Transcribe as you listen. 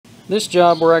This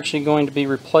job we're actually going to be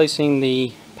replacing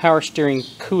the power steering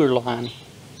cooler line.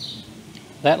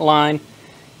 That line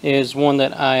is one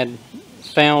that I had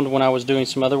found when I was doing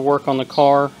some other work on the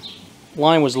car.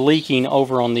 Line was leaking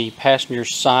over on the passenger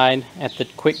side at the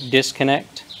quick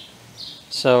disconnect.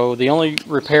 So the only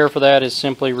repair for that is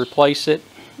simply replace it.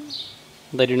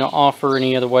 They do not offer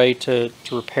any other way to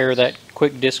repair that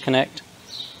quick disconnect.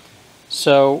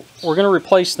 So we're going to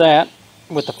replace that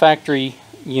with the factory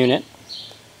unit.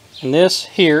 And this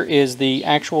here is the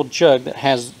actual jug that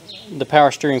has the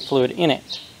power steering fluid in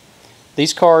it.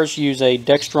 These cars use a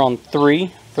Dextron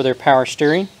 3 for their power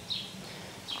steering.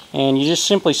 And you just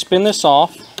simply spin this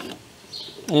off,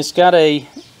 and it's got a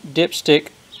dipstick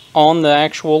on the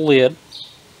actual lid.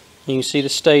 You can see the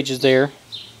stages there,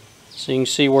 so you can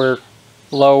see where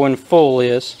low and full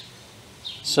is.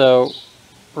 So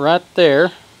right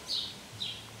there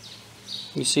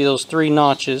you see those 3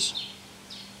 notches.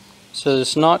 So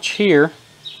this notch here,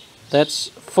 that's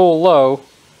full low,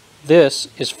 this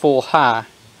is full high.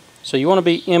 So you want to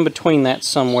be in between that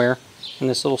somewhere in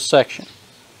this little section.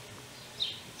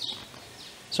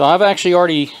 So I've actually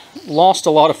already lost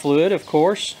a lot of fluid, of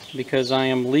course, because I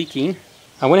am leaking.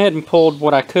 I went ahead and pulled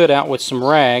what I could out with some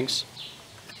rags.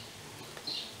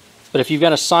 But if you've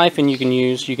got a siphon you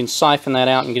can siphon that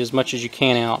out and get as much as you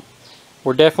can out.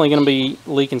 We're definitely going to be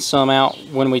leaking some out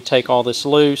when we take all this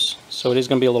loose, so it is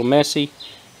going to be a little messy.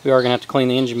 We are going to have to clean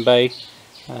the engine bay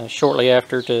shortly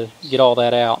after to get all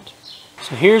that out.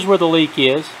 So here's where the leak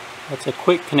is. That's a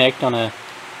quick connect on a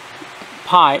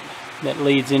pipe that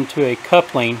leads into a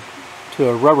coupling to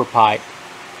a rubber pipe.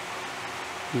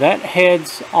 That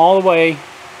heads all the way,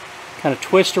 kind of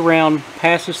twists around,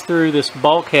 passes through this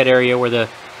bulkhead area where the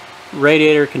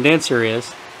radiator condenser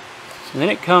is, and then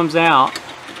it comes out,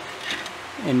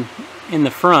 and in the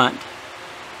front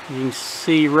you can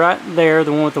see right there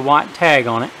the one with the white tag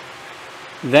on it.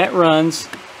 That runs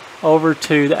over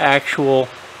to the actual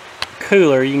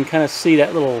cooler. You can kind of see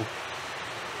that little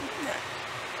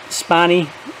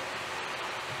spiny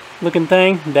looking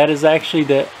thing. That is actually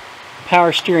the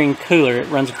power steering cooler. It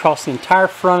runs across the entire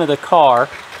front of the car,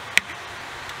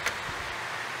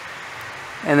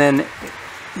 and then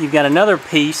you've got another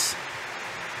piece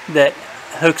that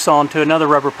hooks onto another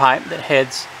rubber pipe that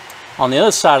heads on the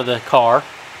other side of the car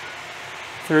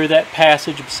through that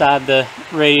passage beside the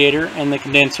radiator and the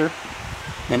condenser,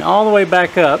 and all the way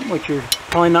back up, which you're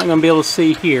probably not going to be able to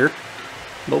see here,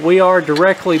 but we are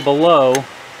directly below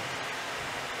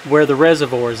where the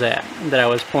reservoir is at that I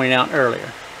was pointing out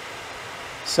earlier.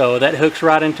 So that hooks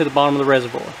right into the bottom of the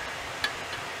reservoir.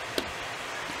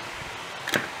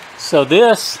 So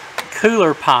this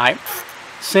cooler pipe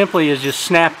simply is just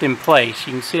snapped in place.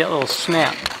 You can see that little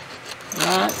snap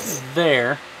right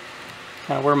there,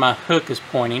 kind of where my hook is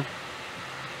pointing.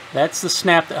 That's the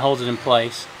snap that holds it in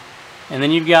place. And then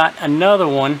you've got another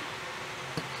one,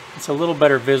 it's a little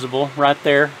better visible right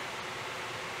there,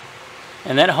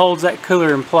 and that holds that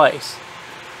cooler in place.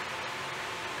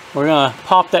 We're going to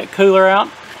pop that cooler out,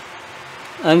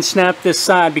 unsnap this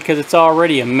side because it's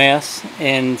already a mess,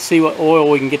 and see what oil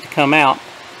we can get to come out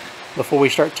before we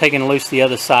start taking loose the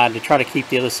other side to try to keep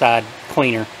the other side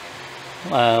cleaner.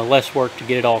 Less work to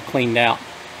get it all cleaned out.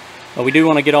 But we do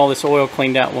want to get all this oil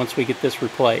cleaned out once we get this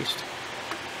replaced.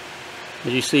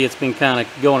 As you see, it's been kind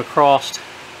of going across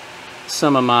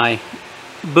some of my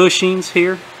bushings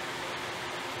here,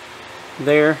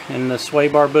 there, and the sway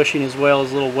bar bushing as well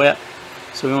is a little wet.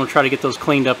 So we want to try to get those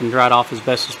cleaned up and dried off as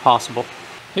best as possible.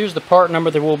 Here's the part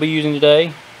number that we'll be using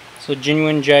today. It's a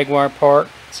genuine Jaguar part.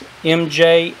 It's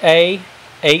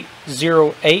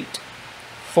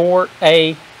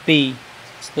MJ88084AB.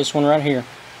 It's this one right here.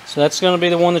 So that's going to be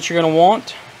the one that you're going to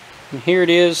want. And here it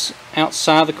is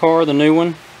outside the car, the new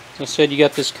one. As I said, you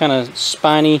got this kind of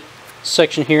spiny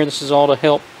section here. This is all to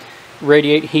help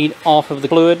radiate heat off of the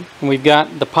fluid. And we've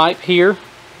got the pipe here.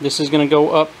 This is going to go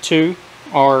up to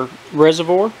our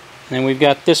reservoir. And then we've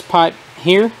got this pipe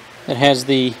here that has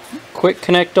the quick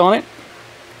connect on it.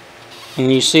 And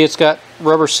you see it's got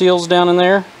rubber seals down in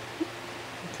there.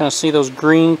 Kind of see those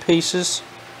green pieces.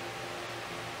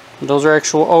 Those are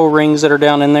actual O-rings that are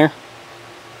down in there.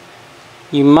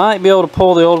 You might be able to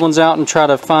pull the old ones out and try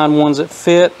to find ones that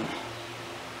fit,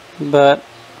 but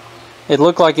it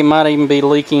looked like it might even be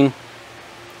leaking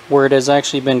where it has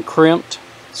actually been crimped.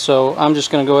 So I'm just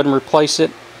going to go ahead and replace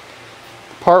it.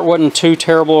 The part wasn't too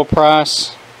terrible a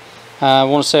price. I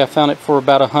want to say I found it for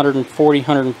about $140,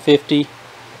 $150.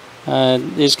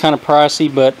 It is kind of pricey,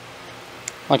 but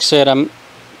like I said, I'm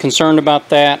concerned about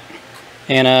that.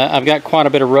 And I've got quite a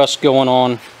bit of rust going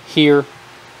on here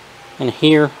and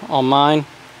here on mine.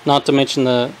 Not to mention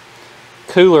the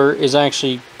cooler is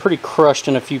actually pretty crushed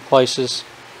in a few places.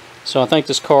 So I think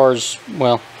this car is,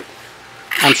 well,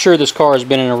 I'm sure this car has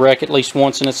been in a wreck at least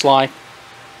once in its life.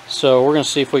 So we're going to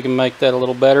see if we can make that a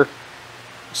little better.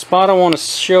 The spot I want to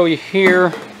show you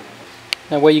here,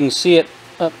 that way you can see it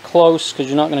up close, because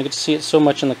you're not going to get to see it so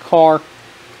much in the car.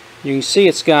 You can see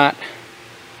it's got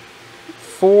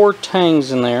 4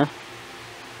 tangs in there.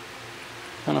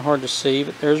 Kind of hard to see,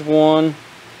 but there's 1,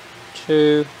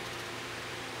 2,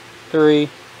 3,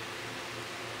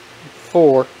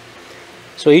 4.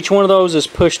 So each one of those is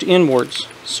pushed inwards.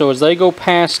 So as they go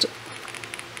past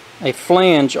a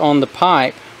flange on the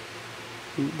pipe,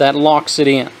 that locks it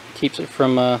in, keeps it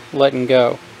from letting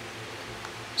go.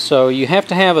 So you have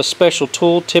to have a special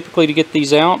tool typically to get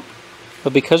these out,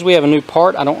 but because we have a new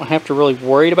part, I don't have to really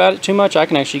worry about it too much. I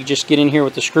can actually just get in here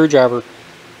with the screwdriver,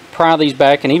 pry these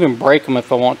back, and even break them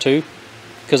if I want to,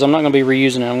 because I'm not going to be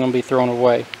reusing it. I'm going to be throwing it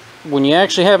away. When you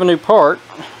actually have a new part,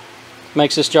 it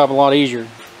makes this job a lot easier.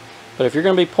 But if you're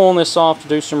going to be pulling this off to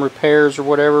do some repairs or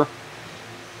whatever,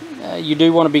 you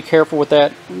do want to be careful with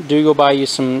that. Do go buy you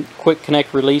some quick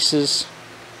connect releases.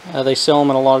 They sell them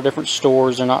in a lot of different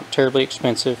stores. They're not terribly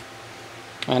expensive,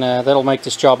 and that'll make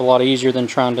this job a lot easier than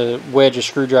trying to wedge a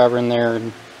screwdriver in there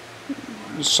and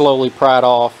slowly pry it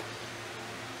off.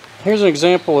 Here's an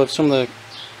example of some of the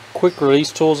quick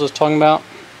release tools I was talking about.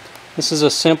 This is a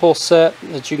simple set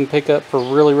that you can pick up for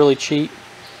really, really cheap.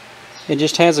 It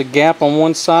just has a gap on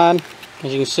one side,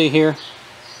 as you can see here.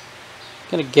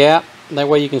 Got a gap. That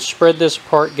way you can spread this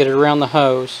apart, get it around the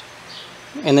hose.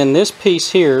 And then this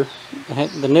piece here,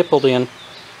 the nippled end,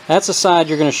 that's the side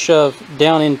you're going to shove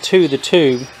down into the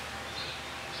tube,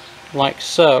 like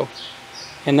so.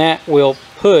 And that will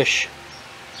push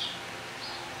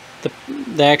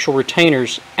the actual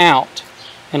retainers out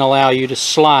and allow you to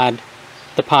slide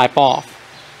the pipe off.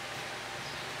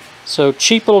 So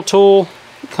cheap little tool,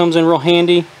 comes in real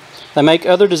handy. They make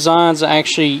other designs that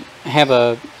actually have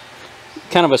a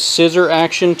kind of a scissor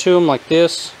action to them, like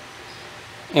this.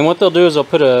 And what they'll do is they'll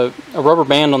put a rubber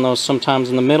band on those sometimes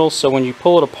in the middle, so when you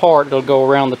pull it apart, it'll go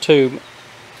around the tube.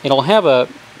 It'll have a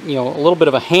little bit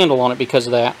of a handle on it because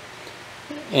of that,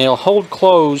 and it'll hold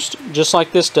closed just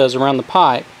like this does around the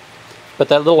pipe. But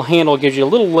that little handle gives you a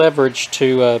little leverage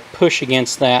to push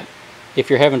against that if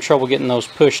you're having trouble getting those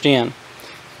pushed in.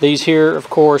 These here, of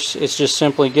course, it's just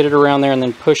simply get it around there and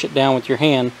then push it down with your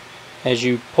hand. As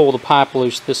you pull the pipe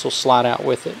loose, this will slide out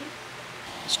with it.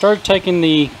 Started taking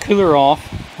the cooler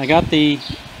off. I got the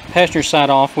passenger side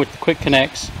off with the quick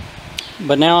connects,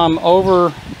 but now I'm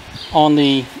over on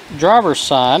the driver's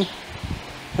side,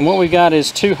 and what we got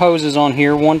is 2 hoses on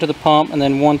here, one to the pump and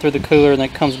then one through the cooler, and then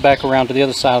it comes back around to the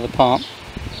other side of the pump.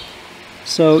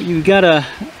 So you've got a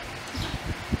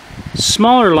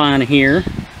smaller line here.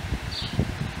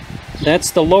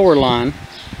 That's the lower line.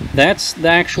 That's the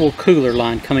actual cooler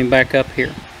line coming back up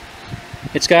here.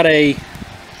 It's got a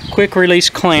quick release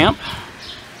clamp.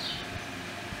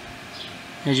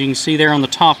 As you can see there on the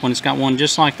top one, it's got one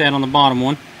just like that on the bottom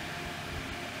one.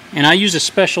 And I use a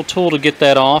special tool to get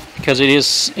that off because it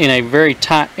is in a very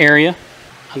tight area.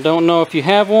 I don't know if you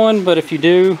have one, but if you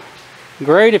do,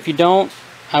 great. If you don't,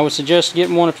 I would suggest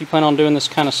getting one if you plan on doing this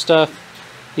kind of stuff.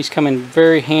 These come in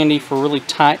very handy for really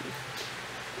tight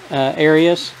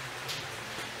areas.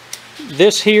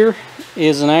 This here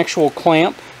is an actual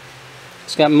clamp.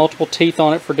 It's got multiple teeth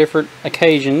on it for different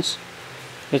occasions.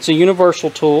 It's a universal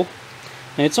tool,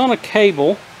 and it's on a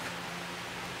cable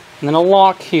and then a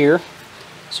lock here.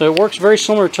 So it works very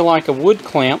similar to like a wood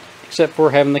clamp, except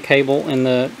for having the cable and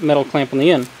the metal clamp on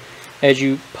the end. As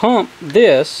you pump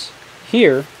this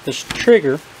here, this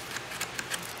trigger,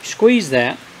 squeeze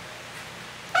that,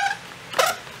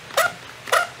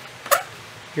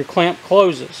 your clamp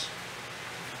closes.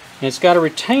 And it's got a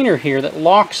retainer here that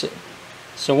locks it.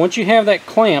 So once you have that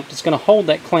clamped, it's going to hold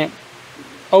that clamp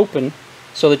open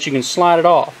so that you can slide it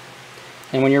off.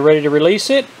 And when you're ready to release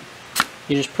it,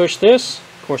 you just push this.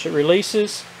 Of course it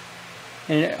releases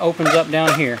and it opens up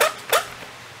down here.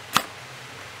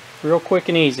 Real quick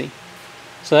and easy.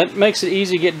 So that makes it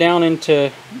easy to get down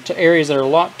into areas that are a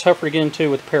lot tougher to get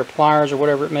into with a pair of pliers or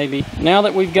whatever it may be. Now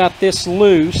that we've got this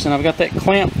loose and I've got that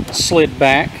clamp slid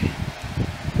back,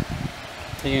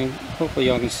 and hopefully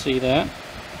y'all can see that,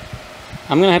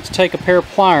 I'm going to have to take a pair of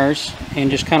pliers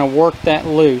and just kind of work that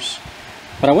loose.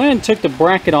 But I went ahead and took the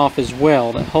bracket off as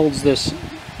well that holds this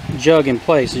jug in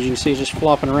place. As you can see, it's just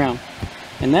flopping around.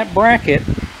 And that bracket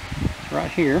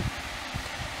right here,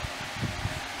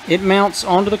 it mounts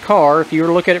onto the car. If you were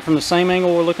to look at it from the same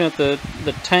angle we're looking at the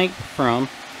tank from,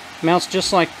 it mounts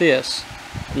just like this.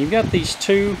 And you've got these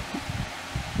 2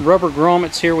 rubber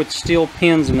grommets here with steel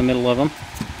pins in the middle of them.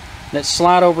 that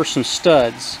slide over some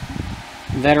studs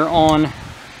that are on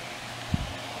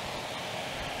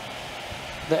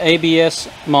the ABS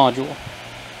module.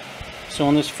 So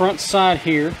on this front side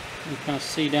here, you can kind of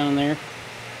see down there,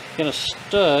 got a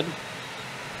stud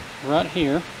right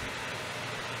here.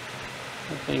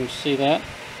 Hopefully you can see that.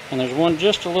 And there's one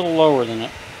just a little lower than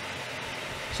it.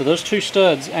 So those two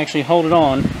studs actually hold it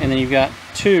on, and then you've got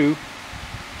two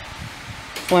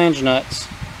flange nuts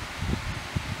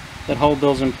that hold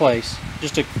those in place.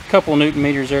 Just a couple of Newton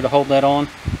meters there to hold that on.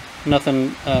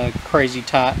 Nothing crazy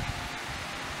tight.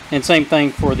 And same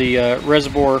thing for the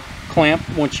reservoir clamp.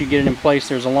 Once you get it in place,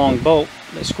 there's a long bolt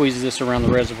that squeezes this around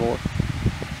the reservoir.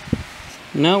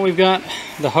 Now we've got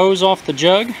the hose off the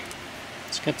jug.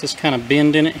 It's got this kind of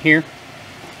bend in it here.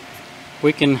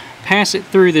 We can pass it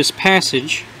through this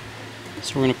passage.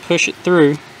 So we're going to push it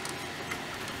through.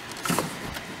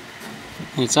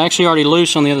 And it's actually already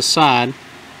loose on the other side.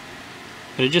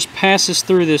 But it just passes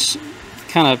through this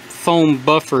kind of foam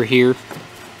buffer here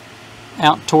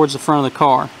out towards the front of the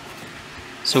car.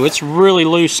 So it's really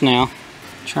loose now.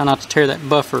 Try not to tear that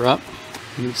buffer up.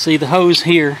 You can see the hose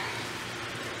here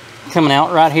coming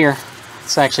out right here.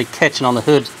 It's actually catching on the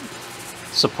hood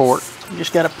support. You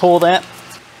just got to pull that.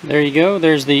 There you go.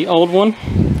 There's the old one.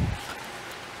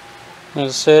 As I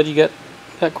said, you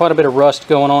got quite a bit of rust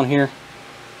going on here.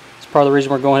 It's part of the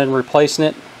reason we're going ahead and replacing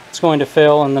it. It's going to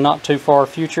fail in the not too far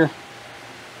future.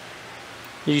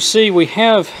 You see, we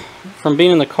have, from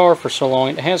being in the car for so long,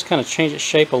 it has kind of changed its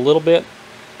shape a little bit,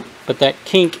 but that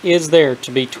kink is there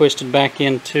to be twisted back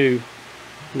into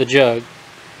the jug,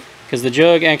 because the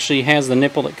jug actually has the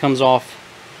nipple that comes off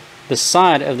the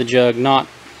side of the jug, not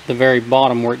the very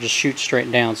bottom where it just shoots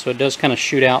straight down. So it does kind of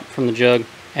shoot out from the jug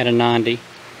at a 90.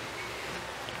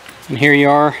 And here you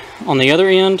are on the other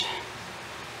end.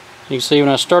 You can see when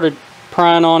I started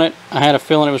prying on it, I had a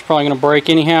feeling it was probably going to break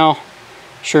anyhow.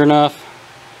 Sure enough,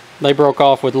 they broke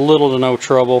off with little to no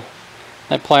trouble.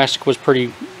 That plastic was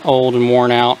pretty old and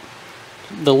worn out.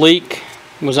 The leak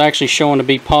was actually showing to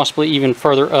be possibly even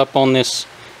further up on this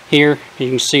here. You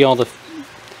can see all the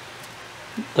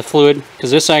fluid,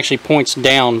 because this actually points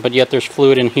down, but yet there's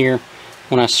fluid in here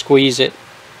when I squeeze it.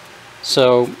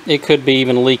 So it could be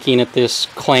even leaking at this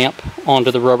clamp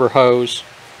onto the rubber hose.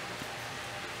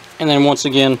 And then once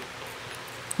again,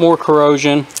 more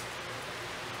corrosion.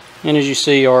 And as you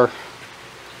see, our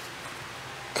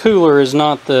cooler is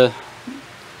not the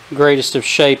greatest of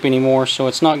shape anymore, so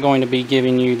it's not going to be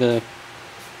giving you the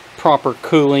proper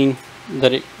cooling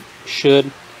that it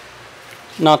should.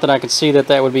 Not that I could see that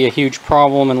that would be a huge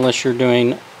problem unless you're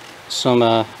doing some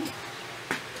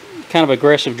kind of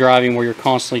aggressive driving where you're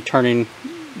constantly turning,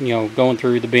 you know, going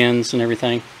through the bends and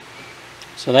everything.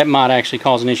 So that might actually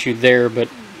cause an issue there, but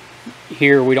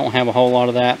here we don't have a whole lot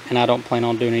of that, and I don't plan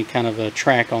on doing any kind of a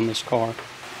track on this car.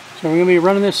 So we're going to be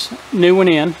running this new one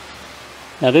in.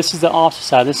 Now this is the officer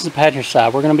side, this is the passenger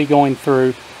side. We're going to be going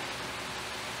through,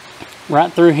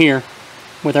 right through here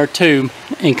with our tube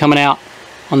and coming out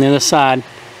on the other side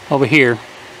over here,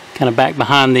 kind of back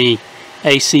behind the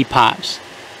AC pipes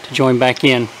to join back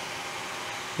in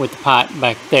with the pipe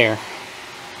back there.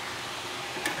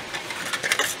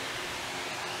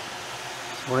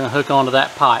 We're going to hook onto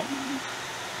that pipe.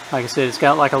 Like I said, it's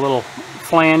got like a little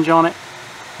flange on it.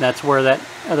 That's where that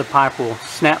other pipe will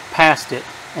snap past it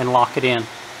and lock it in.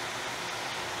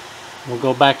 We'll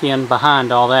go back in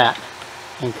behind all that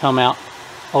and come out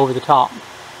over the top.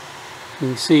 You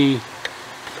can see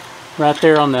right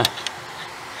there on the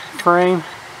frame,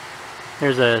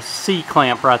 there's a C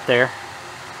clamp right there.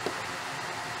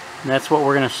 And that's what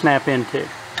we're going to snap into.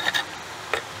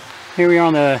 Here we are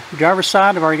on the driver's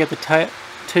side. I've already got the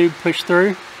tube pushed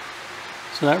through.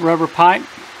 So that rubber pipe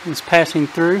is passing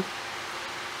through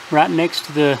right next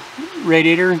to the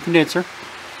radiator and condenser.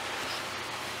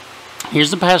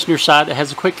 Here's the passenger side that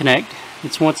has a quick connect.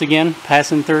 It's once again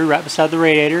passing through right beside the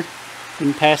radiator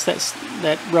and past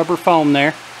that rubber foam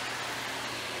there.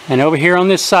 And over here on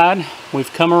this side,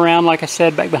 we've come around, like I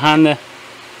said, back behind the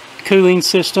cooling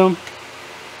system.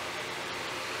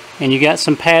 And you got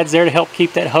some pads there to help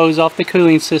keep that hose off the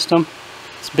cooling system.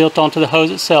 It's built onto the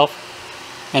hose itself.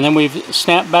 And then we've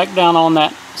snapped back down on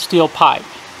that steel pipe.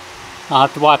 I'll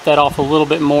have to wipe that off a little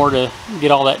bit more to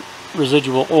get all that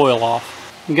residual oil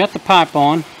off. We got the pipe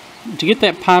on. To get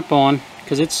that pipe on,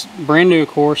 because it's brand new of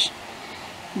course,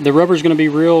 the rubber's going to be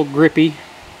real grippy.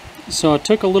 So I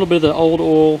took a little bit of the old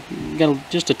oil, got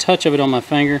just a touch of it on my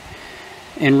finger,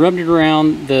 and rubbed it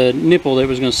around the nipple that it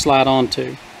was going to slide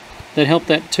onto. That helped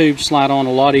that tube slide on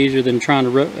a lot easier than trying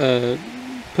to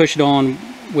push it on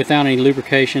without any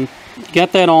lubrication.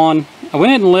 Got that on. I went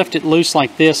ahead and left it loose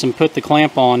like this and put the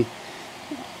clamp on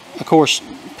of course,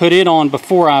 put it on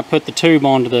before I put the tube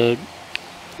onto the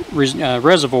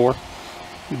reservoir,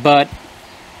 but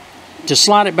to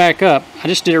slide it back up, I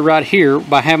just did it right here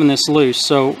by having this loose.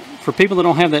 So for people that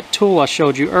don't have that tool I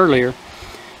showed you earlier,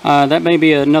 that may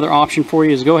be another option for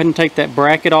you, is go ahead and take that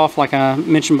bracket off like I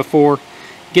mentioned before,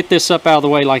 get this up out of the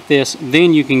way like this,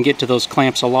 then you can get to those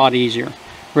clamps a lot easier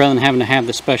rather than having to have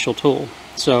the special tool.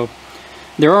 So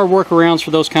there are workarounds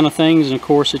for those kind of things, and of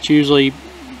course it's usually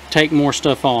take more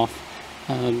stuff off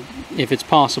if it's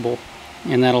possible,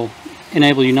 and that'll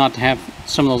enable you not to have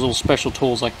some of those little special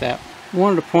tools like that. I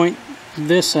wanted to point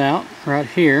this out right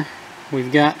here.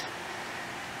 We've got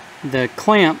the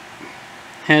clamp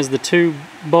has the two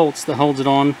bolts that holds it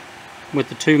on with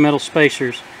the two metal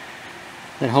spacers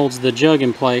that holds the jug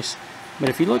in place, but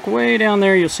if you look way down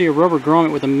there you'll see a rubber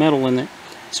grommet with a metal in it.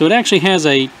 So it actually has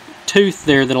a tooth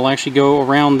there that'll actually go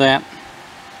around that.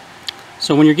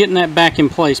 So when you're getting that back in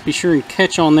place, be sure and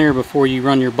catch on there before you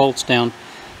run your bolts down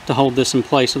to hold this in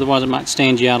place, otherwise it might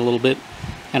stand you out a little bit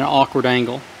at an awkward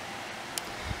angle.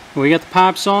 We got the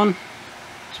pipes on,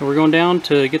 so we're going down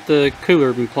to get the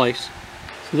cooler in place.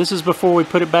 So this is before we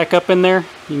put it back up in there.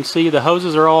 You can see the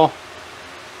hoses are all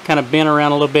kind of bent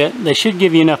around a little bit. They should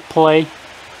give you enough play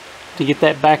to get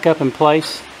that back up in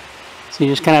place. So you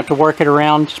just kind of have to work it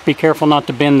around. Just be careful not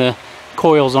to bend the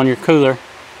coils on your cooler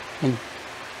and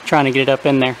trying to get it up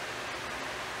in there.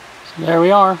 So there we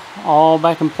are, all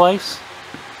back in place,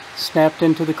 snapped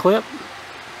into the clip.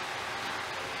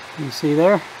 You see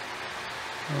there,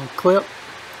 a little clip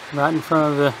right in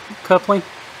front of the coupling,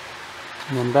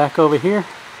 and then back over here,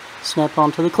 snap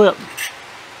onto the clip.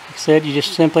 Like I said, you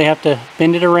just simply have to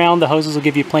bend it around. The hoses will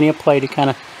give you plenty of play to kind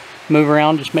of move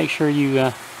around. Just make sure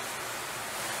you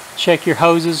check your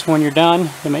hoses when you're done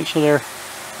to make sure they're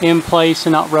in place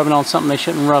and not rubbing on something they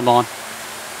shouldn't rub on.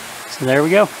 So there we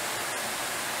go.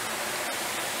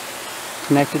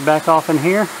 Connected back off in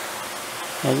here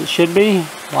as it should be.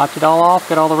 Wiped it all off,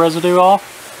 got all the residue off.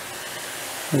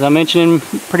 As I mentioned in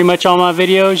pretty much all my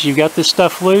videos, you've got this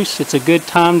stuff loose. It's a good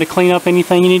time to clean up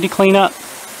anything you need to clean up.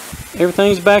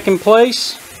 Everything's back in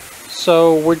place,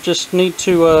 so we just need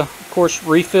to of course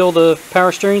refill the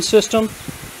power steering system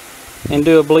and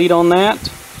do a bleed on that.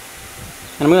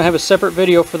 And I'm going to have a separate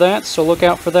video for that, so look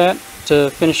out for that to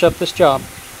finish up this job.